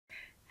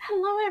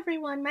Hello,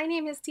 everyone. My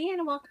name is Dee,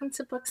 and welcome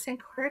to Books and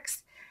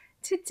Quirks.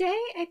 Today,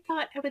 I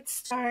thought I would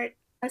start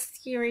a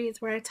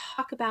series where I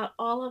talk about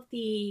all of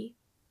the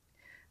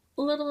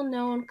little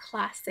known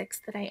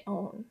classics that I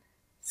own.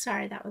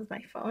 Sorry, that was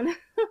my phone.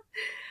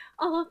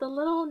 All of the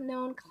little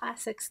known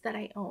classics that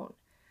I own.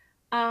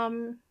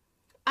 Um,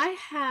 I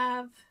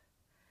have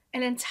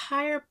an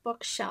entire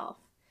bookshelf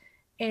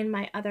in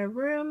my other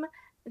room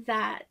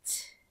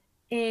that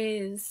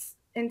is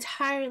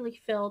entirely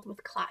filled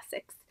with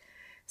classics.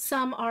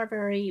 Some are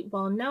very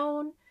well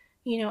known.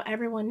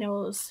 Everyone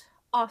knows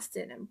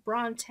Austen and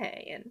Bronte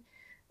and,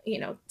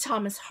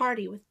 Thomas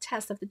Hardy with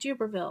Tess of the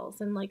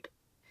Dubervilles. And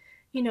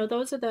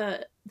those are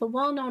the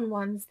well-known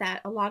ones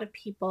that a lot of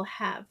people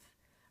have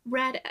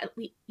read at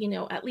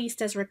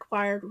least as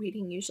required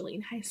reading usually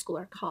in high school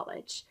or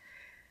college.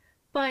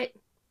 But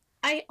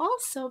I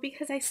also,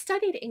 because I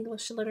studied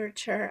English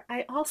literature,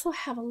 I also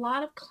have a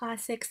lot of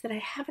classics that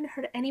I haven't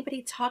heard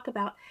anybody talk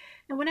about.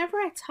 And whenever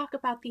I talk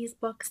about these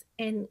books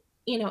and,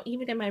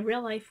 even in my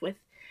real life with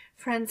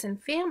friends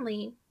and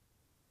family,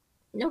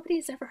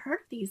 nobody's ever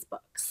heard of these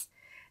books.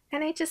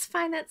 And I just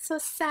find that so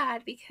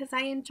sad because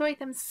I enjoy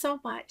them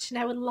so much and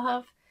I would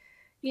love,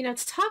 to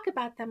talk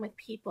about them with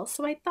people.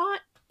 So I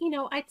thought,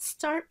 I'd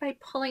start by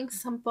pulling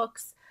some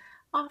books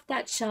off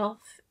that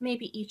shelf,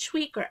 maybe each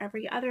week or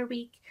every other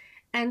week,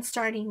 and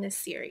starting this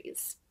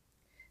series.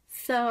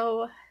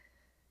 So,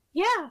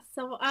 yeah,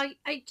 I'm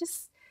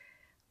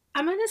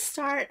going to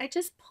start. I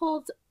just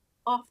pulled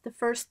off the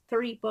first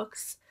three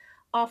books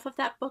off of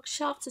that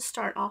bookshelf to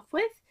start off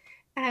with,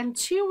 and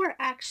two were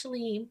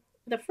actually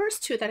the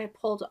first two that I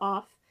pulled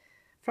off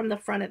from the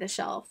front of the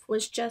shelf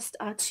was just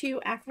two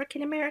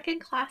African American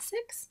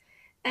classics,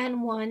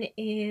 and one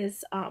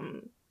is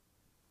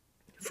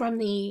from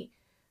the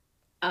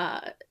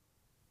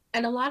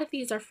and a lot of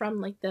these are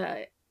from like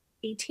the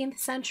 18th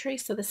century,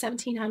 so the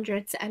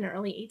 1700s and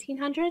early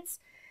 1800s.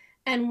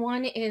 And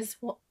one is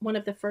one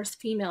of the first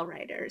female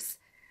writers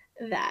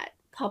that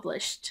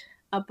published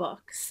a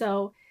book.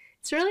 So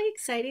it's really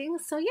exciting.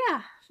 So,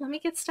 yeah, let me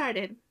get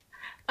started.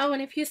 Oh,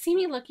 and if you see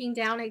me looking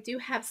down, I do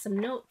have some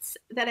notes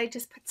that I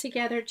just put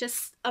together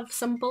just of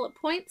some bullet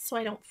points so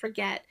I don't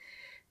forget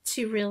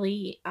to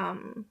really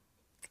to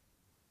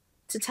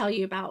tell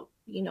you about,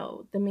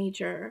 the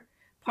major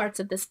parts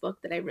of this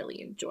book that I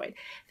really enjoyed.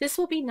 This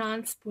will be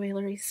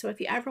non-spoilery, so if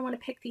you ever want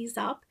to pick these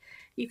up,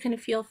 you can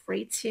feel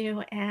free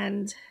to.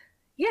 And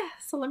yeah,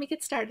 so let me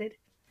get started.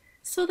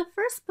 So the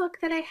first book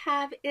that I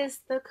have is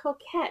The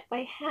Coquette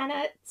by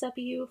Hannah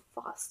W.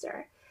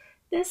 Foster.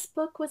 This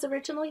book was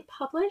originally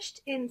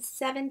published in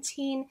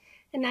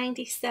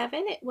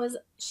 1797.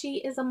 She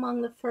is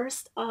among the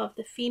first of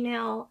the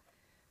female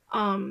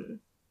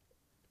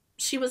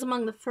she was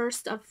among the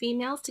first of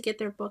females to get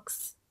their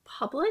books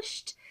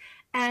published.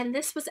 And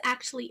this was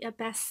actually a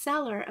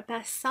bestseller, a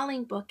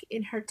best-selling book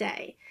in her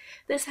day.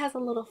 This has a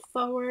little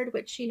foreword,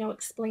 which,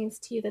 explains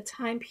to you the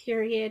time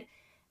period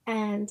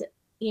and,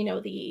 the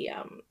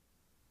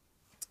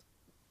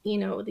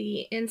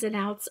ins and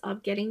outs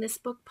of getting this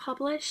book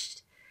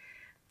published.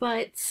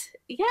 But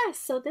yeah,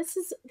 so this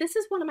is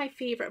one of my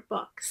favorite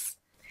books.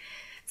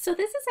 So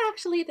this is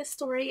actually the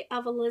story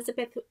of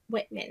Elizabeth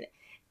Whitman,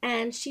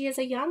 and she is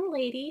a young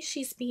lady.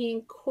 She's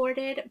being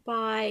courted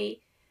by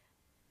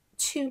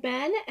two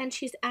men, and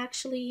she's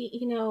actually,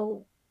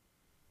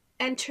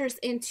 enters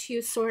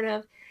into sort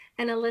of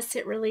an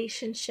illicit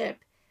relationship,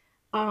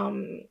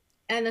 and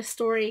the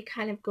story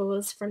kind of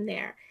goes from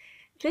there.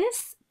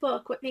 This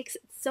book, what makes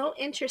it so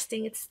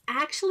interesting, it's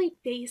actually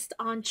based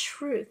on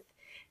truth.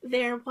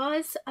 There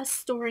was a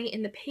story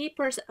in the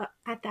papers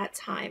at that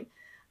time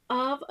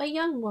of a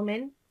young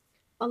woman,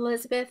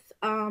 Elizabeth,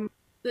 the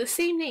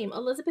same name,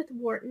 Elizabeth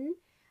Wharton.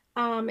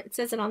 It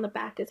says it on the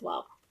back as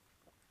well.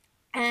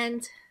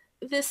 And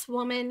this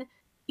woman,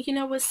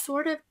 was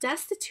sort of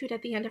destitute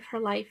at the end of her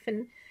life.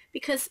 And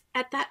because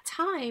at that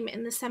time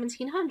in the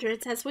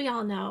 1700s, as we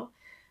all know,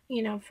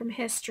 from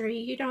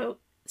history,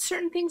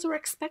 certain things were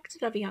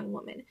expected of a young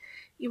woman.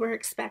 You were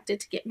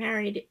expected to get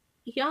married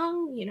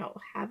young,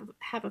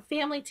 have a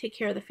family, take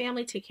care of the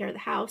family, take care of the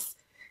house,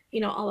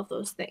 all of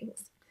those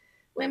things.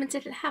 Women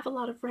didn't have a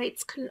lot of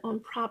rights, couldn't own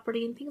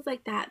property and things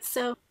like that.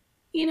 So,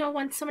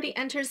 when somebody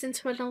enters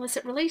into an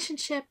illicit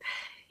relationship,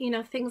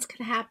 things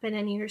can happen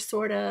and you're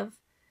sort of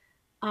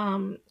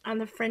on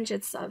the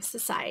fringes of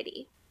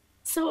society.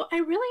 So I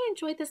really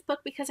enjoyed this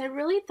book because I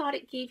really thought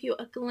it gave you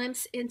a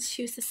glimpse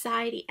into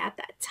society at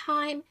that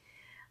time.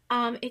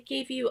 It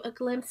gave you a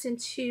glimpse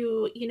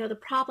into, the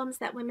problems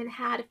that women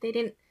had if they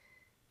didn't,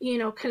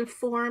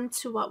 conform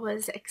to what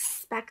was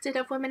expected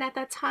of women at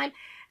that time.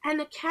 And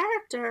the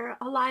character,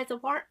 Eliza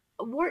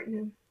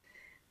Wharton,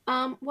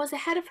 was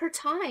ahead of her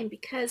time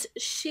because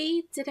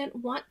she didn't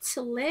want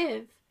to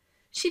live.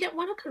 She didn't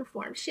want to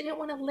conform. She didn't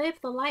want to live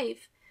the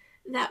life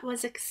that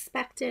was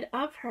expected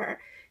of her.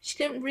 She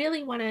didn't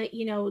really want to,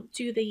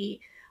 do the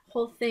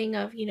whole thing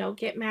of,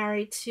 get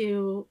married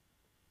to,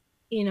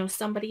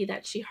 somebody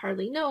that she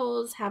hardly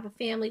knows, have a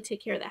family,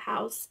 take care of the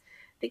house,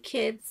 the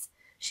kids.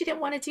 She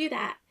didn't want to do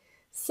that.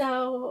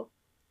 So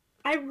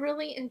I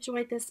really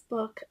enjoyed this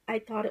book. I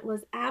thought it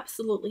was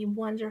absolutely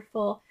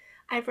wonderful.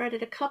 I've read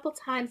it a couple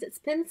times. It's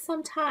been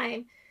some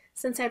time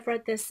since I've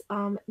read this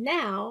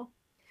now,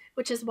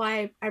 which is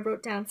why I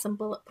wrote down some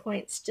bullet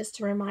points just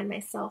to remind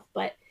myself.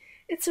 But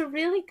it's a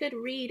really good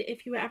read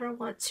if you ever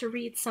want to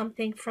read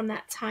something from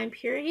that time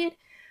period,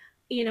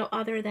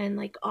 other than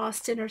like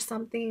Austen or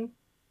something.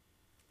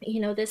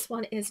 This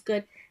one is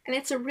good. And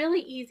it's a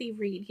really easy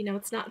read.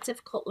 It's not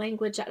difficult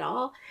language at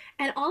all.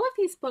 And all of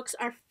these books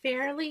are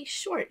fairly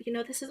short.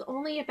 This is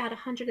only about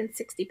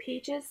 160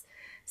 pages.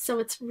 So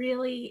it's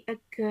really a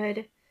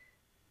good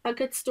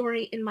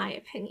story in my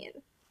opinion.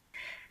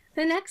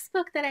 The next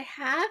book that I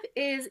have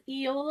is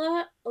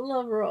Iola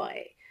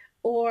Leroy,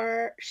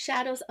 or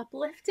Shadows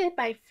Uplifted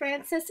by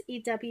Frances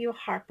E.W.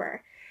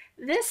 Harper.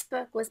 This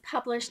book was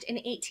published in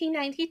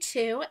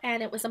 1892,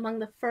 and it was among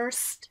the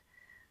first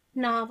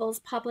novels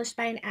published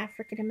by an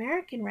African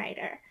American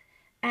writer.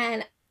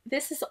 And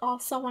this is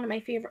also one of my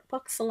favorite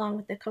books, along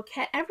with the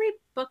Coquette. Every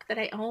book that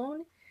I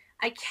own,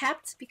 I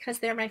kept because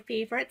they're my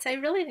favorites. I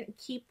really didn't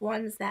keep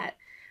ones that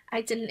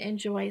I didn't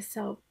enjoy.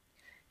 So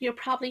you'll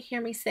probably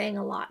hear me saying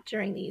a lot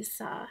during these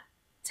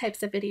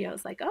types of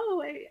videos, like,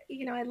 oh,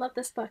 I love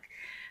this book.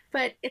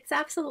 But it's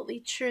absolutely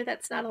true.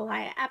 That's not a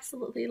lie. I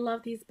absolutely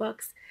love these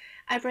books.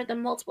 I've read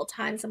them multiple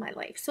times in my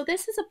life. So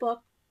this is a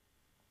book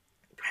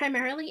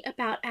primarily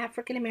about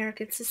African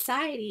American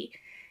society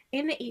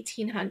in the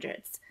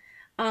 1800s.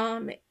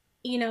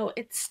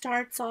 It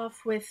starts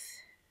off with,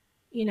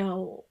 you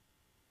know,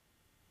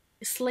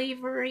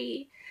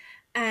 slavery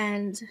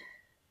and,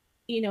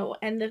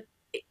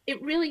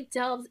 it really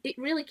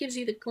gives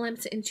you the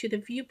glimpse into the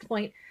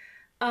viewpoint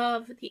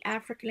of the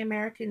African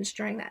Americans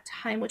during that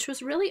time, which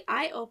was really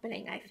eye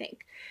opening, I think,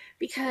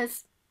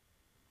 because,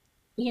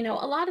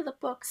 a lot of the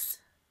books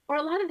or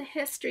a lot of the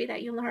history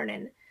that you learn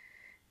in,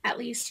 at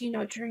least,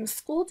 during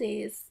school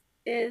days,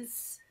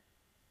 is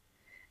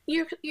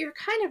you're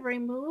kind of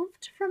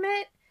removed from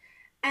it.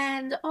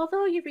 And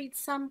although you read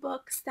some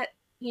books that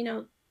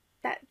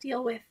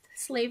deal with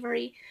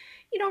slavery,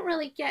 you don't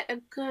really get a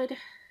good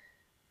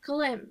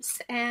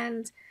glimpse.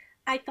 And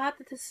I thought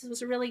that this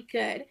was really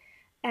good.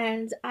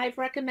 And I've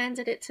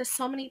recommended it to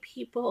so many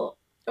people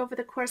over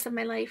the course of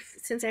my life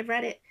since I've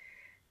read it,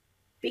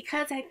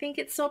 because I think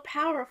it's so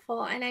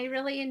powerful and I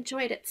really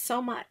enjoyed it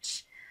so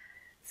much.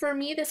 For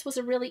me, this was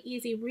a really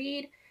easy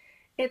read.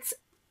 It's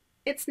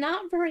it's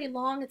not very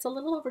long. It's a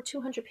little over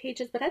 200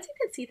 pages, but as you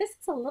can see, this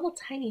is a little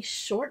tiny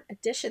short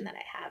edition that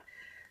I have.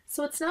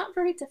 So it's not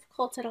very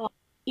difficult at all.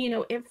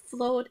 It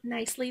flowed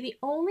nicely. The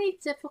only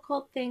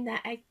difficult thing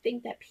that I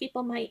think that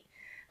people might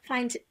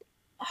find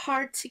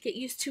hard to get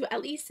used to,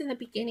 at least in the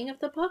beginning of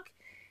the book,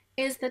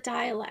 is the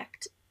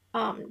dialect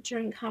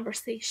during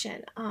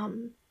conversation.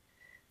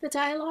 The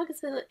dialogue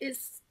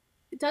is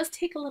it does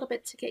take a little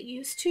bit to get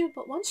used to,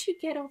 but once you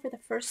get over the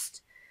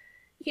first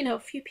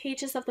few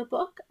pages of the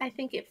book, I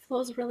think it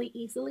flows really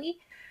easily.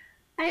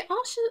 I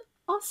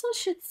also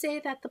should say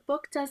that the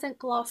book doesn't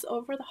gloss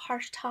over the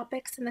harsh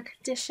topics and the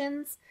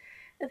conditions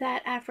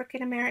that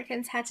African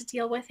Americans had to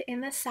deal with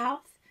in the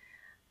South.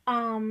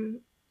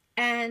 Um,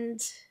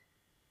 and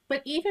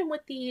but even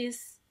with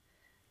these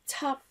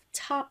tough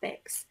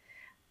topics,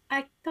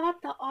 I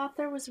thought the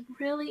author was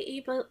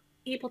really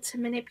able to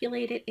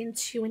manipulate it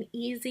into an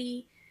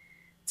easy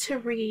to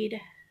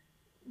read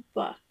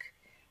book,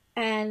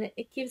 and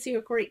it gives you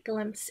a great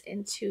glimpse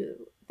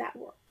into that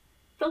world.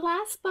 The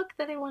last book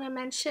that I want to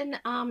mention,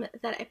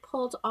 that I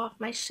pulled off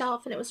my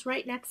shelf, and it was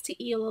right next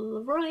to Iola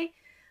Leroy,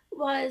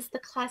 was the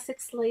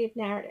classic slave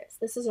narratives.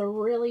 This is a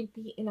really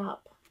beaten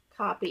up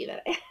copy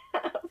that I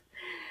have.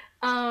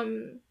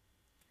 Um,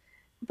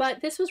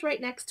 but this was right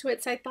next to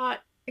it, so I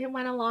thought it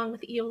went along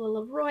with Iola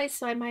Leroy,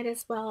 so I might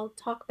as well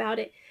talk about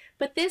it.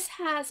 But this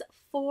has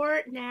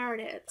 4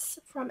 narratives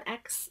from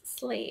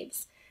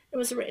ex-slaves. It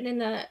was written in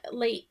the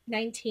late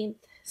 19th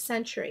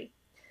century.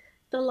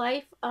 The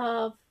life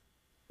of,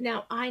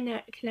 now I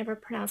can never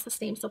pronounce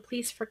this name, so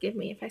please forgive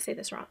me if I say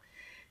this wrong.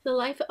 The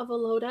life of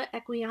Oloda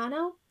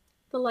Equiano,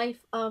 the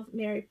life of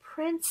Mary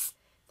Prince,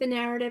 the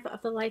narrative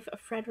of the life of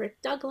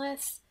Frederick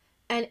Douglass,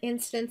 and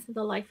incidents in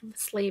the life of a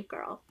slave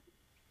girl.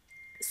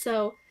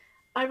 So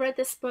I read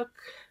this book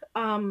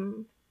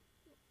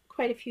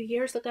quite a few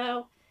years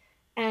ago,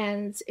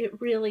 and it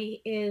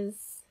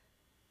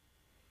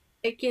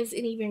gives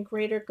an even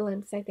greater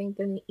glimpse, I think,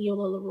 than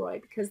Iola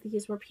Leroy, because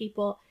these were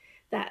people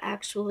that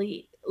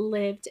actually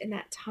lived in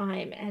that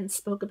time and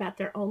spoke about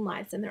their own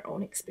lives and their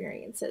own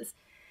experiences.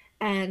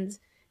 And,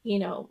 you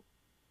know,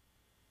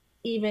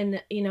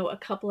 even, a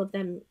couple of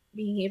them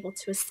being able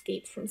to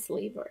escape from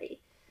slavery.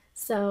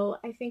 So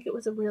I think it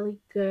was a really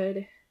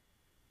good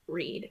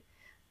read.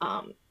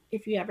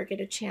 If you ever get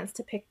a chance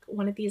to pick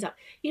one of these up,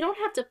 you don't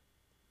have to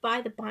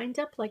buy the bind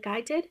up like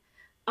I did.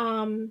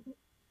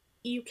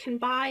 You can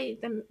buy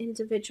them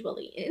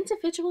individually.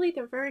 Individually,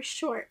 they're very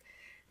short.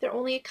 They're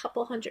only a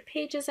couple hundred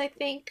pages, I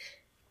think.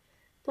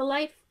 The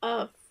life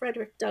of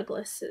Frederick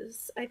Douglass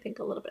is, I think,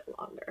 a little bit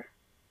longer.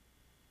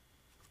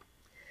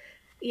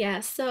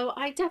 Yeah, so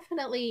I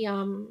definitely,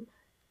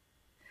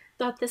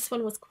 thought this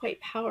one was quite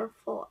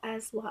powerful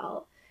as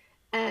well.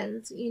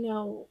 And,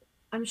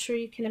 I'm sure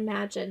you can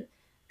imagine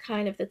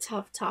kind of the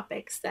tough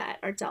topics that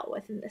are dealt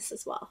with in this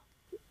as well.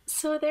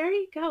 So there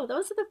you go.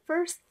 Those are the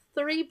first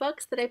three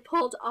books that I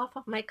pulled off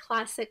of my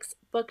classics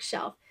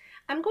bookshelf.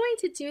 I'm going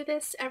to do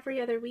this every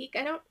other week.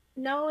 I don't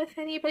know if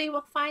anybody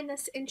will find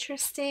this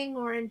interesting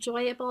or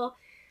enjoyable.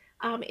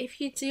 If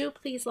you do,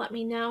 please let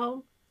me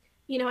know.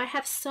 I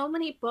have so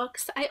many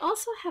books. I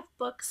also have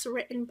books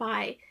written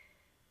by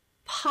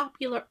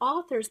popular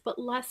authors, but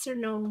lesser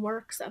known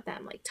works of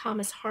them, like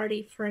Thomas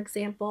Hardy, for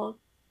example,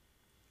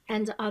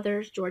 and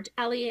others, George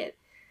Eliot.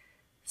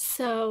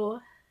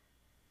 So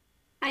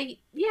I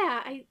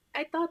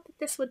thought that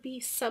this would be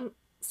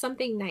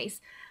something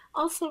nice.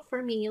 Also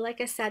for me,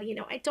 like I said,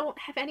 I don't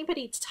have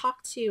anybody to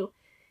talk to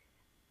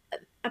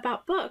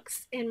about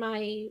books in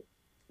my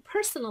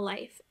personal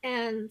life,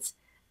 and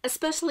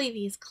especially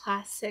these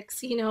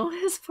classics,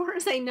 as far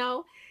as I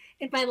know,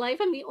 in my life,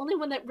 I'm the only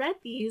one that read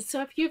these.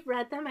 So if you've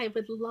read them, I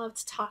would love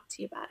to talk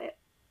to you about it.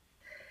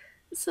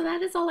 So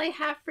that is all I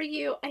have for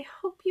you. I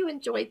hope you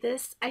enjoyed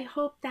this. I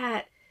hope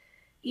that,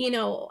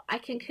 I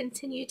can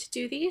continue to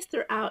do these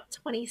throughout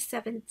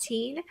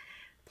 2017.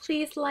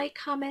 Please like,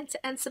 comment,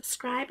 and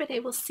subscribe, and I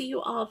will see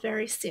you all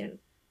very soon.